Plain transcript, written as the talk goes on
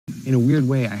in a weird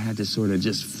way, I had to sort of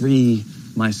just free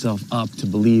myself up to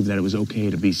believe that it was okay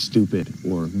to be stupid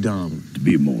or dumb. To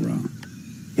be a moron.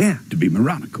 Yeah. To be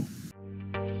moronical.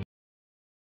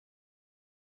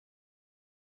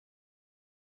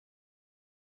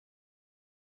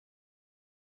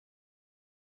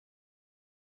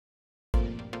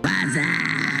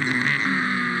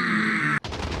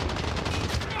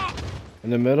 In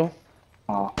the middle?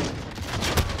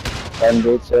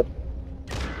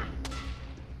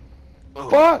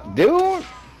 Fuck, dude!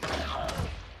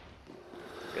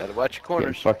 Gotta watch your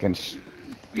corners.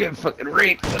 Getting fucking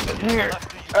raped up in here.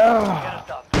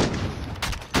 Oh.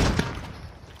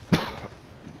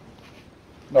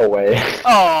 No way.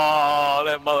 Oh,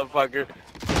 that motherfucker.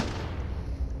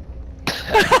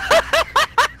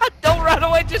 Don't run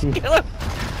away, just kill him.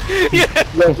 Yeah.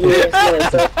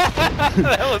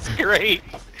 That was great.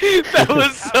 That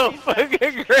was so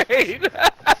fucking great.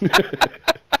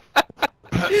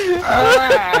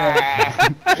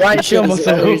 Right, she almost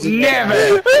said,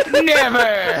 never!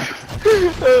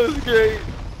 That was great.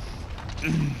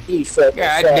 You fucking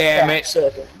God damn it.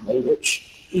 Bitch.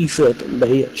 You fucking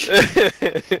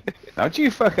bitch. Don't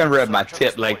you fucking rub my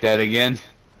tip like that again.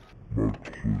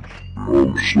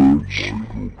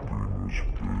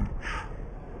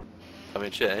 I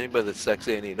mean, shit, anybody that's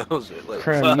sexy and he knows it. Like,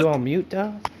 Crap, you on mute,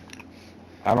 dog?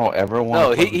 I don't ever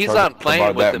want no, he's on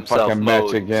playing with himself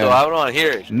mode, again. so I don't want to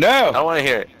hear it. No! I don't want to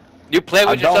hear it. You play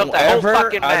with yourself the whole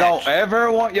fucking match. I don't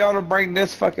ever want y'all to bring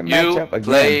this fucking match up again.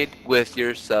 You played with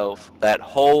yourself that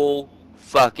whole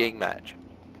fucking match.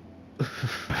 It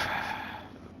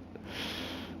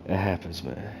happens,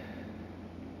 man.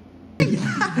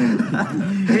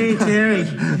 Hey, Terry,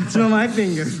 smell my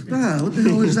finger. Oh, what the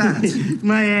hell is that?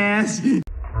 My ass.